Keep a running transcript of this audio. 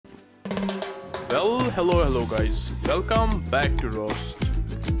Well, hello guys, welcome back to Roast.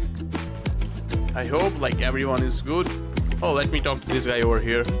 I hope like everyone is good. Oh, let me talk to this guy over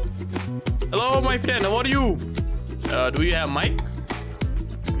here. Hello my friend, how are you? Do you have mic?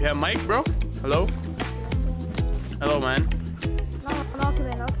 You have mic, bro? Hello? Hello man. No, not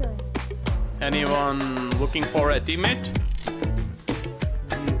today. Anyone looking for a teammate?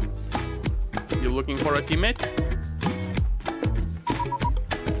 You looking for a teammate?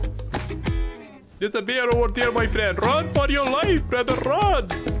 There's a bear over there, my friend. Run for your life, brother, run!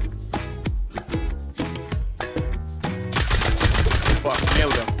 Fuck,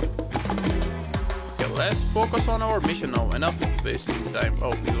 nailed him. Okay, let's focus on our mission now. Enough wasting time.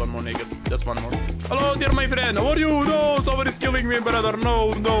 Oh, there's one more naked. Just one more. Hello there, my friend. How are you? No, somebody's killing me, brother.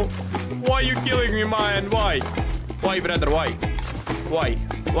 No. Why are you killing me, man? Why? Why, brother? Why? Why,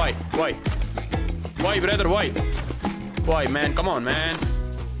 brother? Why? Why, man? Come on, man.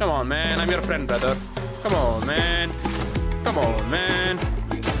 Come on, man. I'm your friend, brother. Come on, man.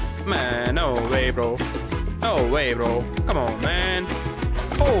 Man, no way, bro. No way, bro. Come on, man.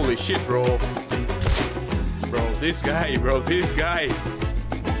 Holy shit, bro. This guy.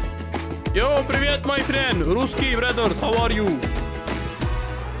 Yo, привет, my friend. Русский brothers, how are you?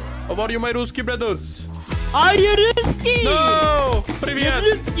 How are you, my русский brothers? Are you Ruski? No! Привет!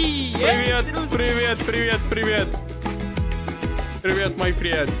 Ruski! Привет, my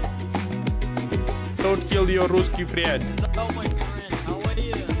friend. Don't kill your Ruski friend. Hello, my friend. How are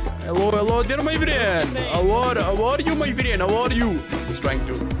you? Hello, dear my friend. How are you, my friend? How are you? He's trying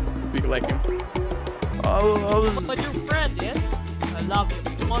to be like him. But your friend, yes? I love you.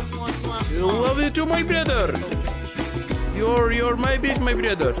 I love you too, my brother. You're my bitch, my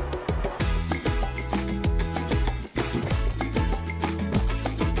brother.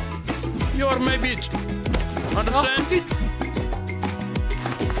 You're my bitch. Understand?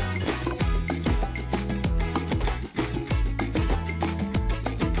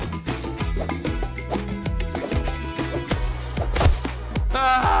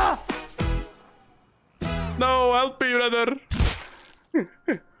 Ah! No, help me, brother.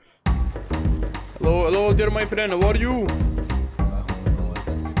 Hello, dear my friend. How are you?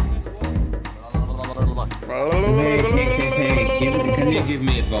 Hey, can you give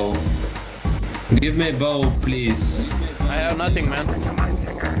me a bow? Give me a bow, please. I have nothing, man.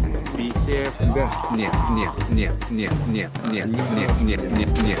 Be safe. Нет.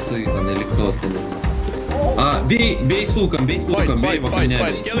 Сыган или кто-то. Бей с луком, бей его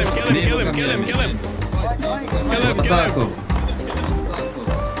камнями. Kill him. В атаку.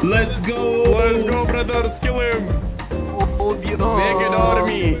 Let's go, brothers, kill him. Naked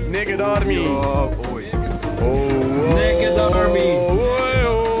army. Naked army.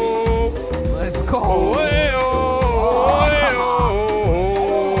 Let's go.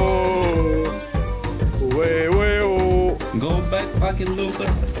 Go back, fucking loser.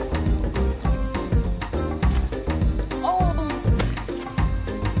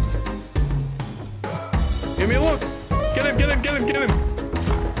 Give me a look. Kill him.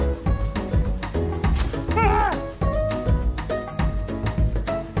 Ah!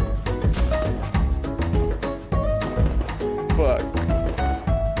 Fuck.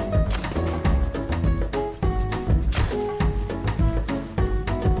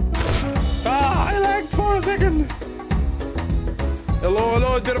 I lagged for a second.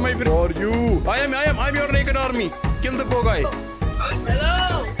 Hello, dear my friend. How are you? I'm your naked army. Kill the poor guy.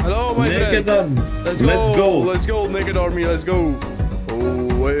 Hello, my Naked friend. Let's go, naked army, let's go.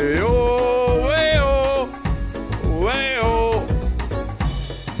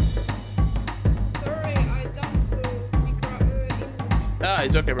 Sorry, I don't speak English. Ah,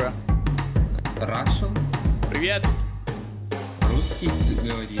 it's okay, bro. Russian? Привет. Русский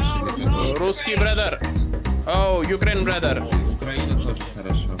говоришь или какой? Русский brother. Oh, Ukraine brother. Украина тоже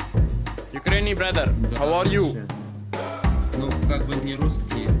хорошо. Ukrainian brother. How are you? Ну, как бы не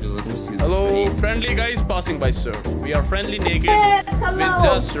русский, белорусский. Hello, friendly guys passing by, sir. We are friendly naked with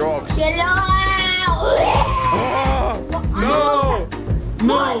just rocks. No!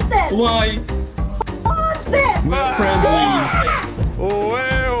 No! Why? We're friendly.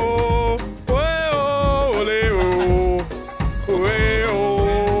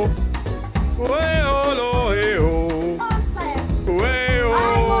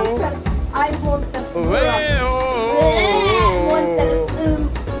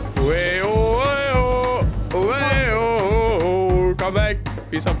 Come back,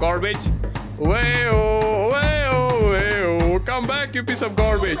 piece of garbage. Come back, you piece of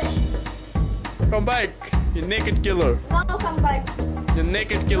garbage. Come back, you naked killer. No, come back. You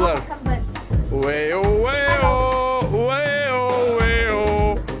naked killer. No, come back. Way oh, way oh, way oh, way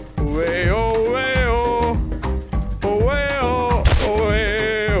oh, way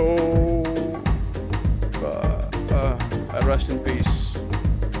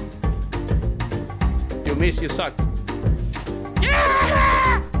miss, you suck.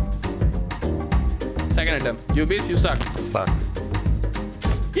 Yeah! Second attempt. You miss, you suck. Suck.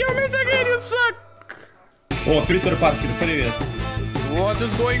 You miss again, you suck! О, Питер Паркер, привет. What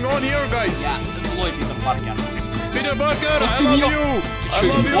is going on here, guys? Yeah, this is Lloyd Peter Parker. Peter Parker, I love you! I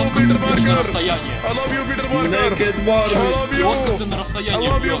love you, Peter Parker! I love you, Peter Parker! Naked I Barbie. love you! Фоткаться на расстоянии. I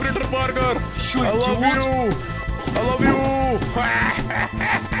love you, Peter Parker! Чё, I love идиот? you! I love you!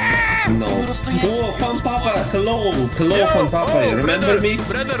 No. Oh, Fun Papa, hello. Hello, Fun Papa. Remember me?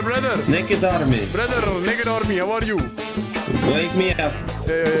 Brother! Naked Army. Brother, Naked Army, how are you? Wake me up.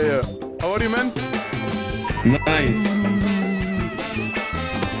 Yeah. How are you, man? Nice.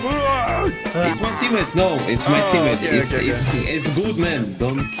 It's my teammate. No, it's my teammate. Okay, It's good, man.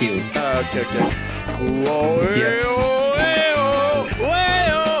 Don't kill. Okay. Whoa, Yes.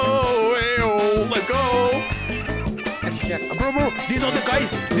 Let's go! Bro, these are the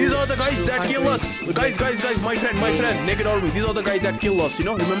guys that kill us. Guys, my friend, Naked Army. These are the guys that kill us, you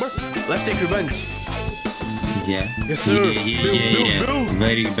know, remember? Let's take revenge. Yeah. Yes, sir. Yeah. Build.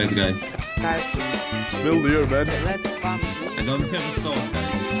 Very bad guys. Guys, Build here, man. let's farm. I don't have a stone,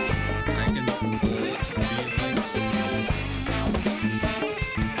 guys. I can.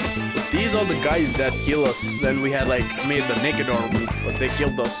 These are the guys that kill us when we had like made the Naked Army, but they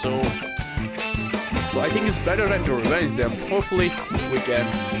killed us, so I think it's better time to revenge them. Hopefully we can.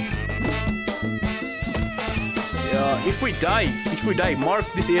 Yeah, if we die, mark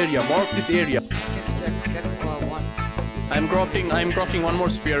this area. Get one. I'm crafting one more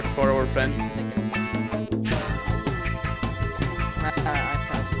spear for our friend.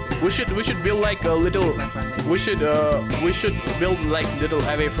 We should build like a little. We should build like little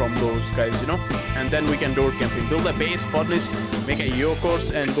away from those guys, you know, and then we can door camping. Build a base, furnace, make a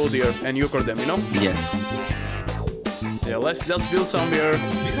yokers, and go there and yoker them, you know. Yes. Yeah, let's build somewhere.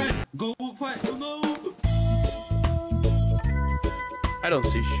 Go fight. Oh, no. I don't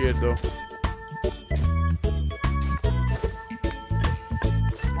see shit though.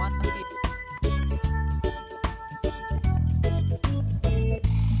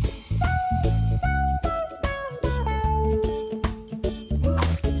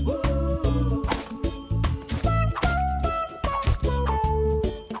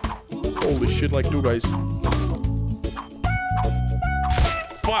 Holy shit, like two guys.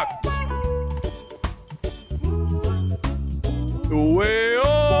 Fuck! Way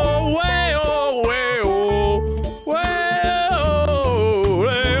oh, way oh, way oh, way oh,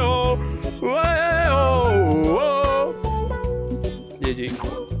 way oh, way oh, GG.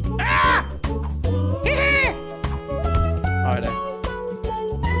 Ah! Alright then.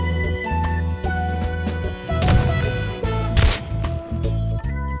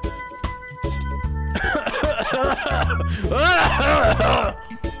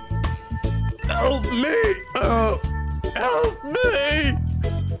 Help me! Help me!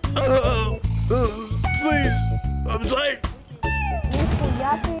 Please!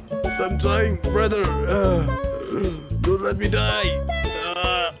 I'm dying, brother! Don't let me die!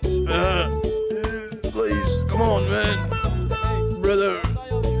 Please, come on, man! Brother!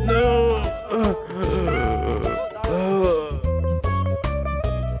 No!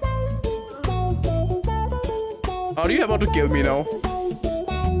 Are you about to kill me now?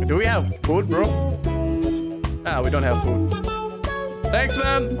 Do we have food, bro? Ah, we don't have food. Thanks,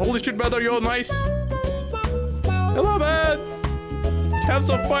 man. Holy shit, brother, you're nice. Hello, man. Have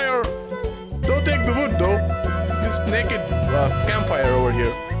some fire. Don't take the wood, though. This naked campfire over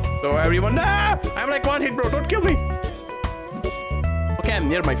here. So everyone, nah! I'm like one hit, bro. Don't kill me. Okay, I'm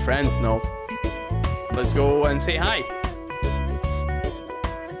near my friends now. Let's go and say hi.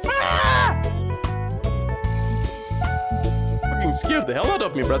 Scared the hell out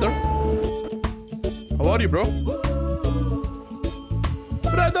of me, brother. How are you, bro?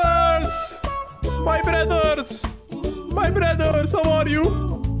 Brothers! My brothers! My brothers, how are you?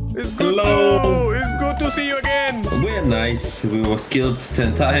 It's good. Hello. It's good to see you again. We're nice. We was killed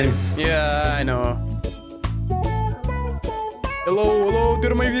 10 times. Yeah, I know. Hello,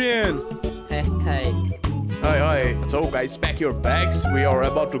 dear my friend. Hey. Hi. So, guys, pack your bags. We are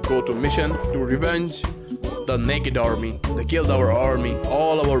about to go to mission to revenge the Naked Army. They killed our army,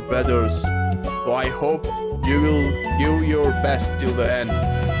 all our brothers. So I hope you will do your best till the end,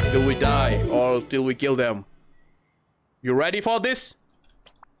 till we die or till we kill them. You ready for this?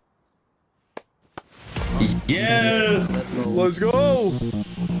 Yes! Let's go!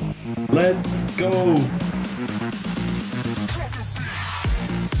 Let's go!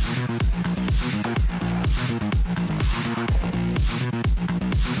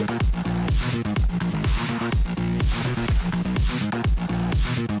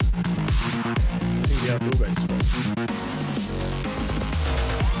 I think we have two guys.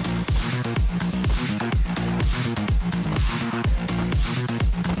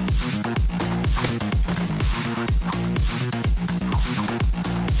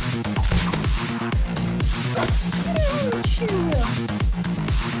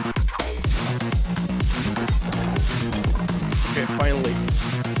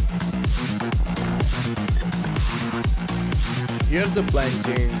 here's the plan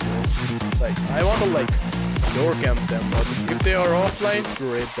change. Like, I want to like door camp them, but if they are offline, to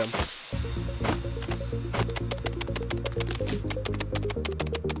raid them.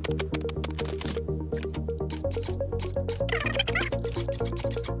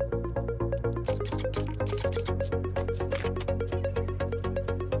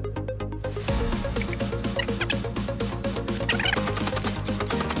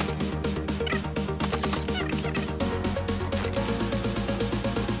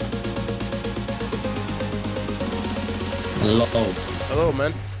 Hello. Hello,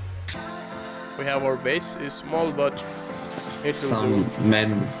 man. We have our base. It's small, but it will Some do.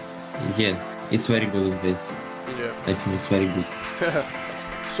 man. Yes, it's very good with this. Yeah. I think it's very good.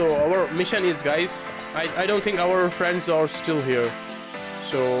 So our mission is, guys, I don't think our friends are still here.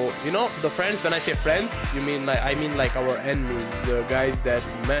 So, you know, the friends, when I say friends, you mean like, I mean like our enemies, the guys that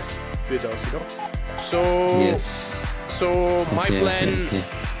mess with us, you know. So Yes. so my Okay, plan okay.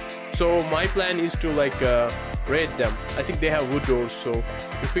 so my plan is to like raid them. I think they have wood doors, so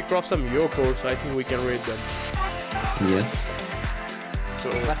if we craft some yokos, I think we can raid them. Yes. So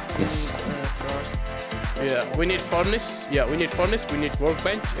Yes. yeah, we need furnace. Yeah, we need furnace. We need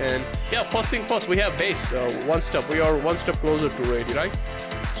workbench, and yeah, first thing first, we have base. One step. We are one step closer to ready, right?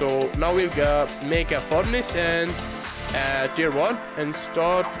 So now we'll make a furnace and tier 1 and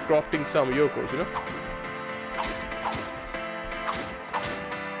start crafting some yokos, you know.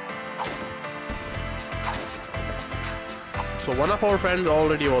 So one of our friends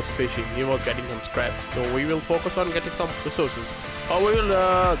already was fishing. He was getting some scrap. So we will focus on getting some resources. Or we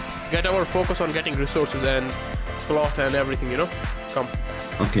will get our focus on getting resources and cloth and everything, you know. Come.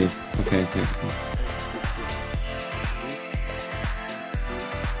 Okay. Okay. Okay.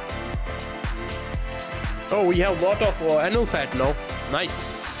 Oh, we have a lot of animal fat now. Nice.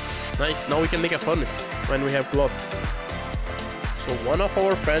 Nice. Now we can make a furnace when we have cloth. So one of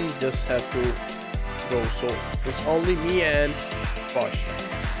our friends just had to go. So it's only me and Bosch.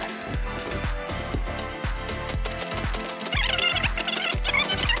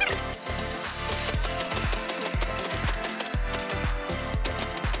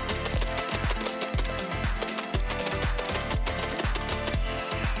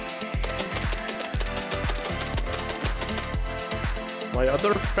 My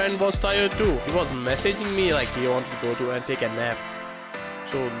other friend was tired too. He was messaging me like he wanted to go to and take a nap.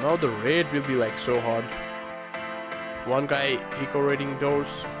 So now the raid will be like so hard. One guy eco raiding doors.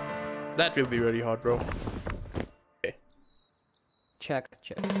 That will be very hard, bro. Okay. Check.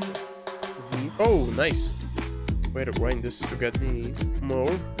 These. Oh, nice. Way to grind this to get These.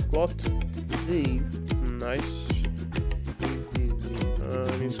 more cloth. These. Nice. These.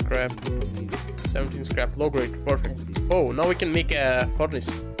 Need scrap. 17 scrap, low grade, perfect. These. Oh, now we can make a furnace.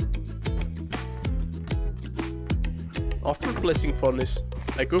 After placing furnace,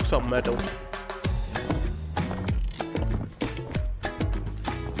 I cook some metal.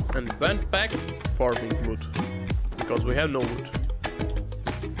 And went back farming wood. Because we have no wood.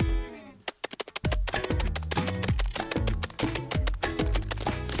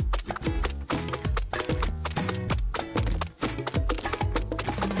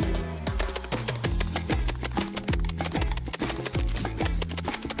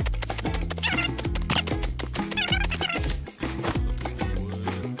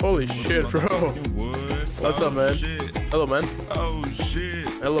 Holy shit, bro. What's up, man? Shit. Hello, man. Oh shit.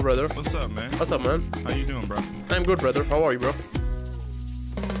 Hello, brother. What's up, man? What's up, man? How you doing, bro? I'm good, brother. How are you, bro?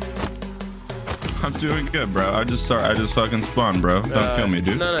 I'm doing good, bro. I just fucking spawned, bro. Don't kill me,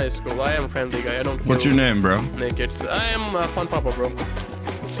 dude. No, it's cool. I am a friendly guy. I don't kill What's your name, bro? nakeds. I am a fun papa, bro.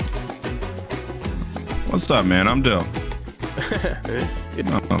 What's up, man? I'm Dill. It-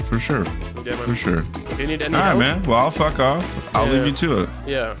 Oh, for sure. Yeah, man. For sure. Do you need any All right, help? man. Well, I'll fuck off. I'll Yeah. leave you to it.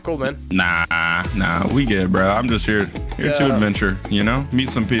 Yeah, cool, man. Nah. We good, bro. I'm just here to Yeah. adventure. You know, meet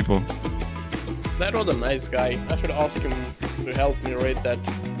some people. That was a nice guy. I should ask him to help me raid that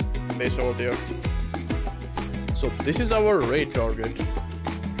base over there. So this is our raid target.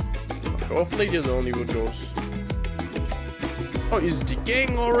 Hopefully there's only wood doors. Oh, it's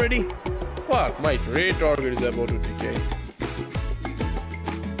decaying already? Fuck, my raid target is about to decay.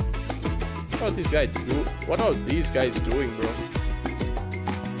 What are these guys doing, bro?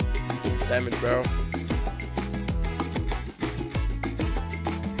 Damn it, bro.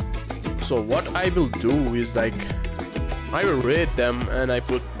 So what I will do is like I will raid them and I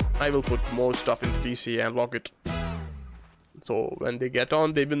will put more stuff into DC and lock it. So when they get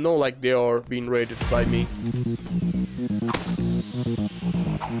on, they will know like they are being raided by me.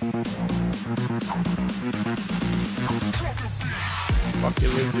 Fuck, he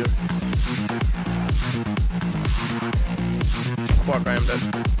lives here. Fuck, I am dead.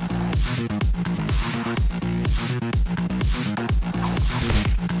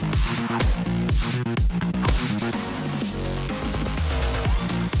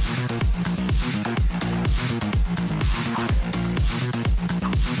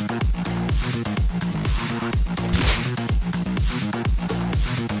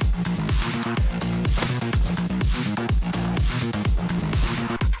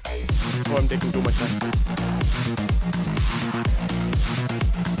 Oh, I'm taking too much time.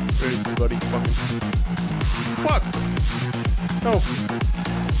 Where is this buddy? Fucking. Fuck! No!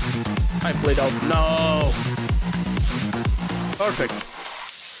 I played out. No! Perfect.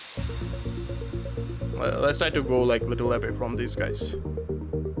 Well, let's try to go like little away from these guys.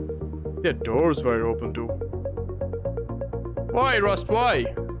 Their doors were open too. Why, Rust?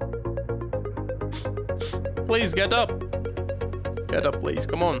 Why? Please get up. Get up, please.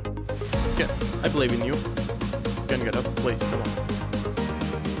 Come on. I believe in you. You can get up, please. Come on.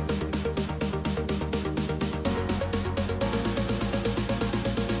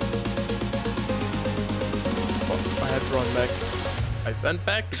 Oh, I had to run back. I went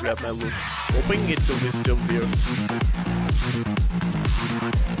back to grab my loot, hoping it will be still here.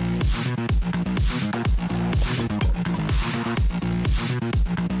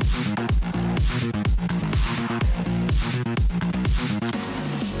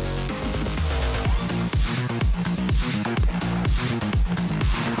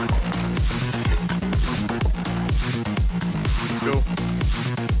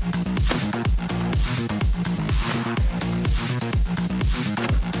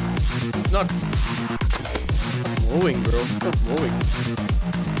 Not moving, bro. Not moving.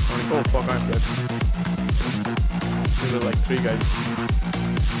 Oh fuck, I'm dead. There are like 3 guys.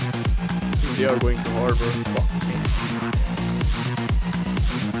 They are going to harbor. Fuck me.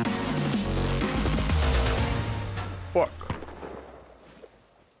 Fuck.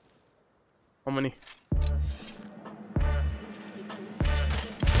 How many?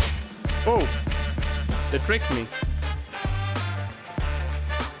 Oh! They tricked me.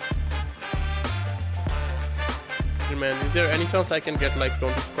 Man, is there any chance I can get like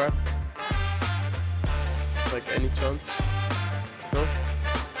 20 scrap? Like any chance? No?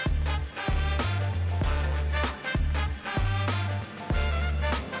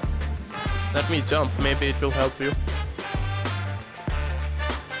 Let me jump, maybe it will help you.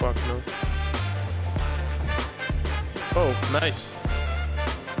 Fuck no. Oh, nice.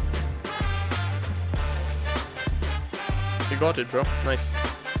 You got it, bro. Nice.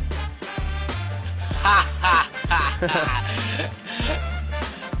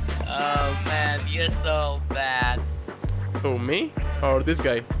 Oh man, you're so bad. Oh, me? Or this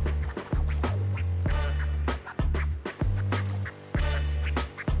guy?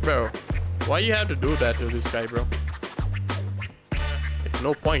 Bro, why you have to do that to this guy, bro? Like,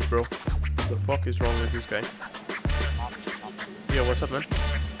 no point, bro. What the fuck is wrong with this guy? Yo, what's up, man?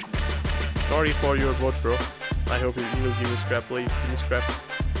 Sorry for your vote, bro. I hope you will give me scrap, please. Give me scrap.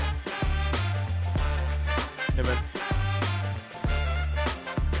 Hey, man.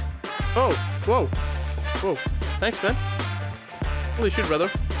 Oh, whoa, whoa, thanks, man. Holy shit, brother.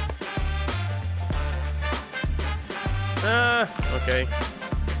 Okay.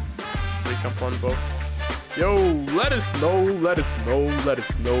 We come on, bro. Yo, let us know, let us know, let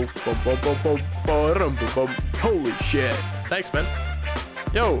us know. Bum, bum, bum, bum, bum, bum, bum. Holy shit. Thanks, man.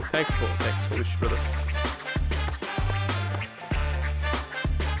 Yo, thanks, holy shit, brother.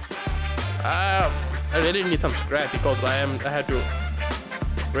 I really need some scrap because I had to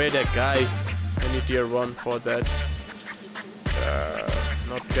raid a guy. I need tier 1 for that.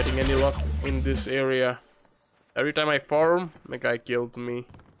 Not getting any luck in this area. Every time I farm, the guy killed me.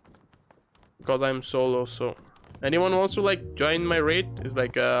 Because I'm solo, so... Anyone wants to like join my raid? It's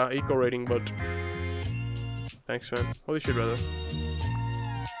like eco raiding, but... Thanks, man. Holy shit, brother.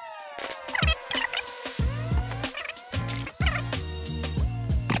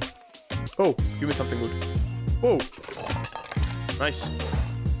 Oh, give me something good. Whoa! Nice.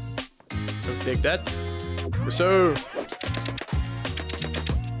 Don't take that. Yes, sir.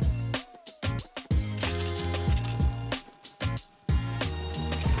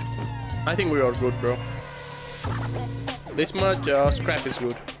 I think we are good, bro. This much scrap is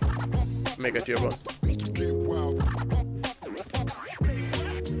good. Mega tier 1.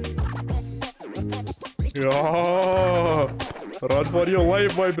 Yeah! Run for your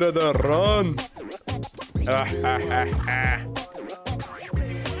life, my brother, run!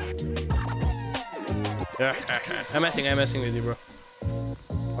 I'm messing with you, bro.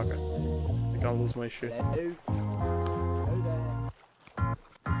 Okay. I can't lose my shit.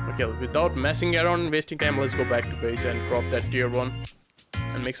 Okay, without messing around and wasting time, let's go back to base and crop that tier 1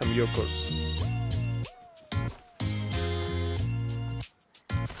 and make some yokos.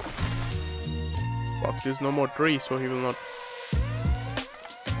 Fuck, there's no more tree, so he will not.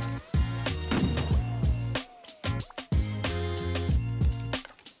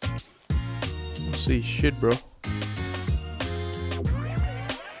 See, shit, bro.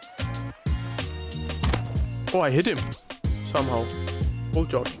 Oh, I hit him somehow. Full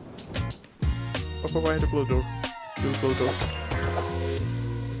charge. Oh, I had to close door. Do close door.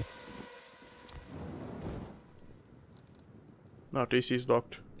 Now TC is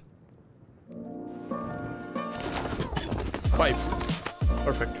locked. 5.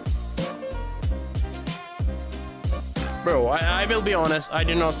 Perfect. Bro, I will be honest. I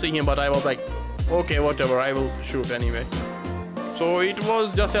did not see him, but I was like, okay, whatever. I will shoot anyway. So it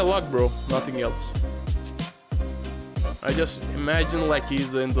was just a luck, bro. Nothing else. I just imagine like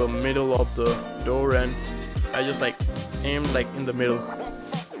he's in the middle of the door and I just like aimed like in the middle.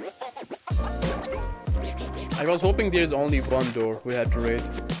 I was hoping there's only one door we had to raid.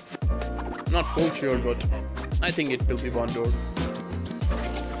 Not full sure, but I think it will be one door.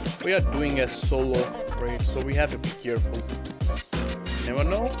 We are doing a solo raid, so we have to be careful. Never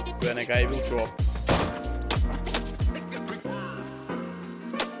know when a guy will show up.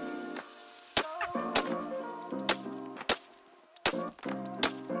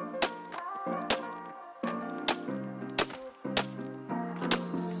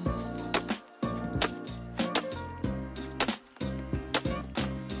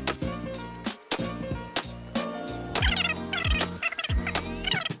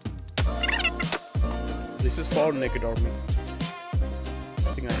 This is for naked army.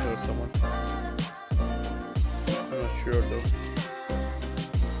 I think I heard someone. I'm not sure though.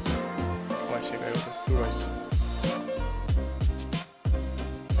 Oh, I see a guy over there. 2 guys.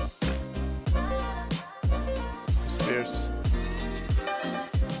 Spears.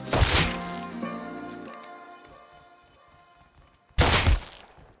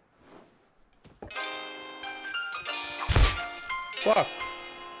 Fuck.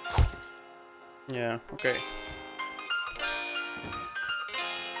 Yeah, okay.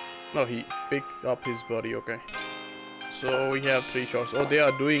 No, he picked up his body, okay. So we have 3 shots. Oh, they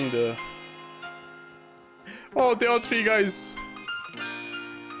are doing the... Oh, there are 3 guys.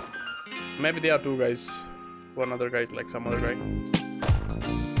 Maybe there are 2 guys. One other guy is like some other guy.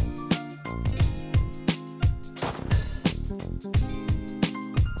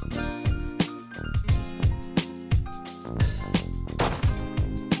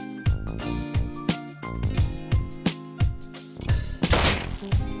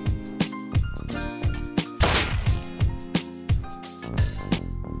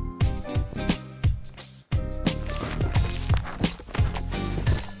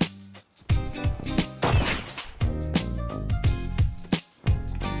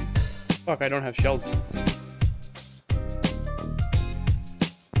 Fuck, I don't have shells.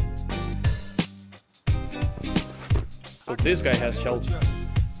 Oh, this guy has shells.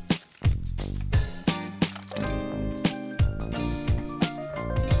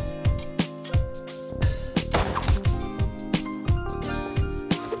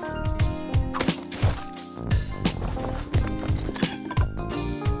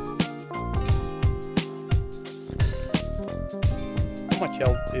 How much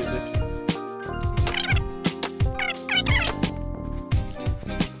health is it?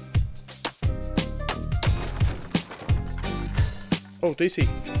 Oh, DC.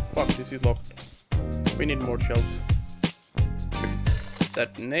 Fuck, this is locked. We need more shells.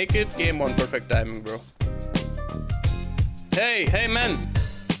 That naked came on perfect timing, bro. Hey, man.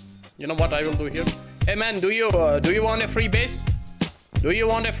 You know what I will do here? Hey, man, do you want a free base? Do you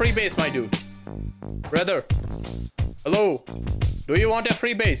want a free base, my dude? Brother. Hello. Do you want a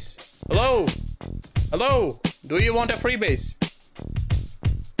free base? Hello. Hello. Do you want a free base?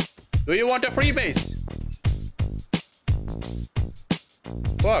 Do you want a free base?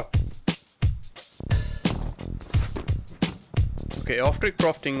 Fuck. Okay, after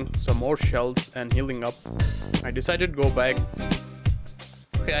crafting some more shells and healing up, I decided to go back.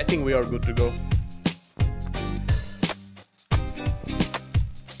 Okay, I think we are good to go.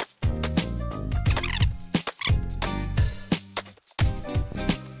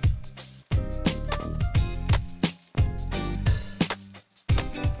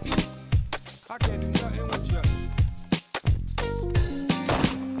 I can't do nothing with you.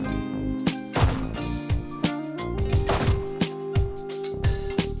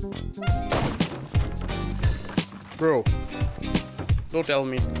 Bro, don't tell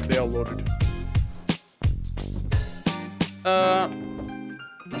me they are loaded.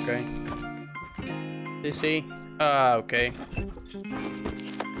 Okay. You see? Ah, okay.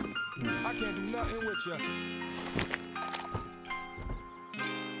 I can't do nothing with you.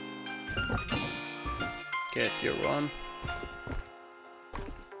 Get your one.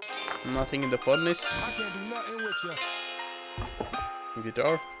 Nothing in the furnace. I can't do nothing with you.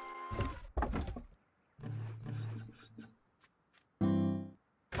 Guitar.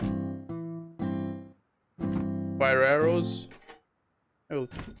 Fire arrows. I will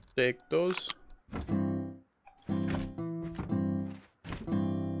take those.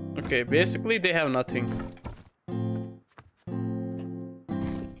 Okay, basically they have nothing.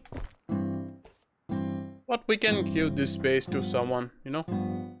 But we can give this space to someone, you know?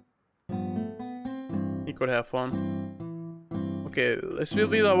 He could have fun. Okay, this will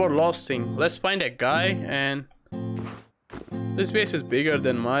be our last thing. Let's find a guy, and this base is bigger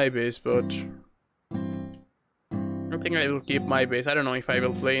than my base, but I think I will keep my base. I don't know if I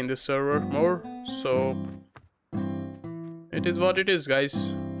will play in this server more, so it is what it is,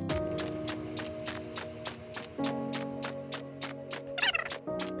 guys.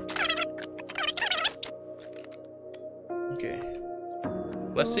 Okay,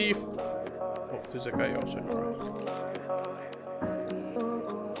 let's see if... Oh, there's a guy outside.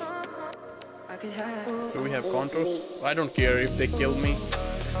 Do we have contours? I don't care if they kill me.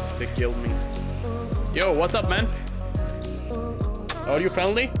 They kill me. Yo, what's up, man? Are you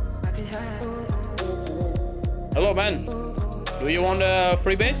friendly? Hello, man. Do you want a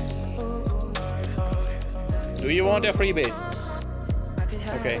free base? Do you want a free base?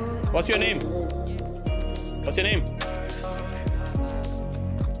 Okay. What's your name? What's your name?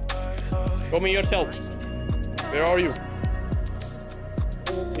 Show me yourself. Where are you?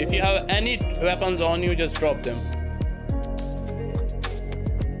 If you have any weapons on you, just drop them.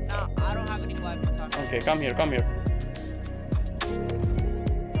 No, I don't have any weapons on me. Okay, come here, come here.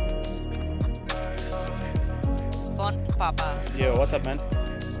 Fun, Papa. Yo, what's up, man?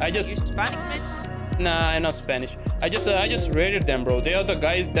 I You just... Spanish, man? Nah, I'm not Spanish. I just raided them, bro. They are the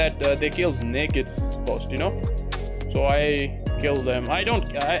guys that they killed naked first, you know? So I killed them. I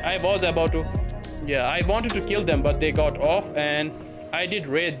was about to... Yeah, I wanted to kill them, but they got off and I did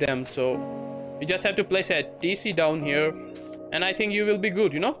raid them. So you just have to place a TC down here and I think you will be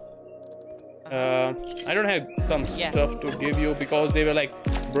good, you know? I don't have some stuff to give you because they were like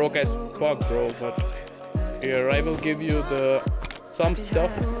broke as fuck, bro. But here I will give you some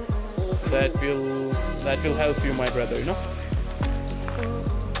stuff that will help you, my brother, you know?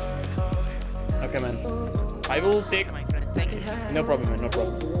 Okay, man. I will take... My friend, thank you. No problem, man. No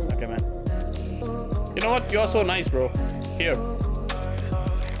problem. Okay, man. You know what? You're so nice, bro. Here.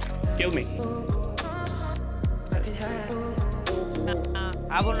 Kill me.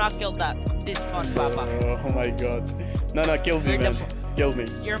 I will not kill this one, Papa. Oh my god. No, kill me, man. Kill me.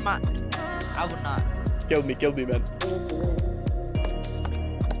 You're my... I will not. Kill me, man.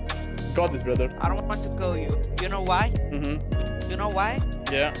 Got this, brother. I don't want to kill you. You know why? Mm-hmm. You know why?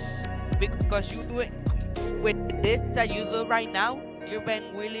 Yeah. Because you do it with this that you do right now. You've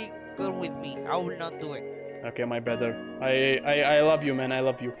been really good with me. I will not do it. Okay, my brother. I love you, man. I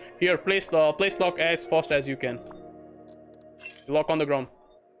love you. Here, place lock as fast as you can. Lock on the ground.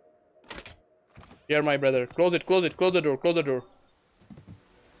 Here, my brother. Close it. Close the door. Close the door.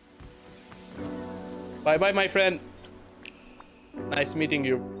 Bye, my friend. Nice meeting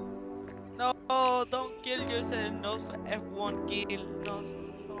you. No, don't kill yourself. No F1 kill. No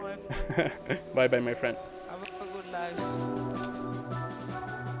F1. Bye, my friend. Have a good life.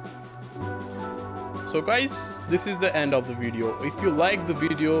 So guys, this is the end of the video. If you like the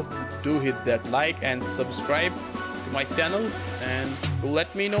video, do hit that like and subscribe to my channel, and do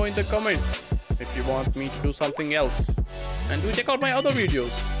let me know in the comments if you want me to do something else. And do check out my other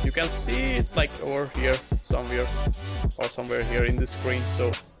videos. You can see it like over here somewhere or somewhere here in the screen.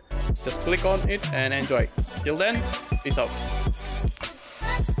 So just click on it and enjoy. Till then, peace out.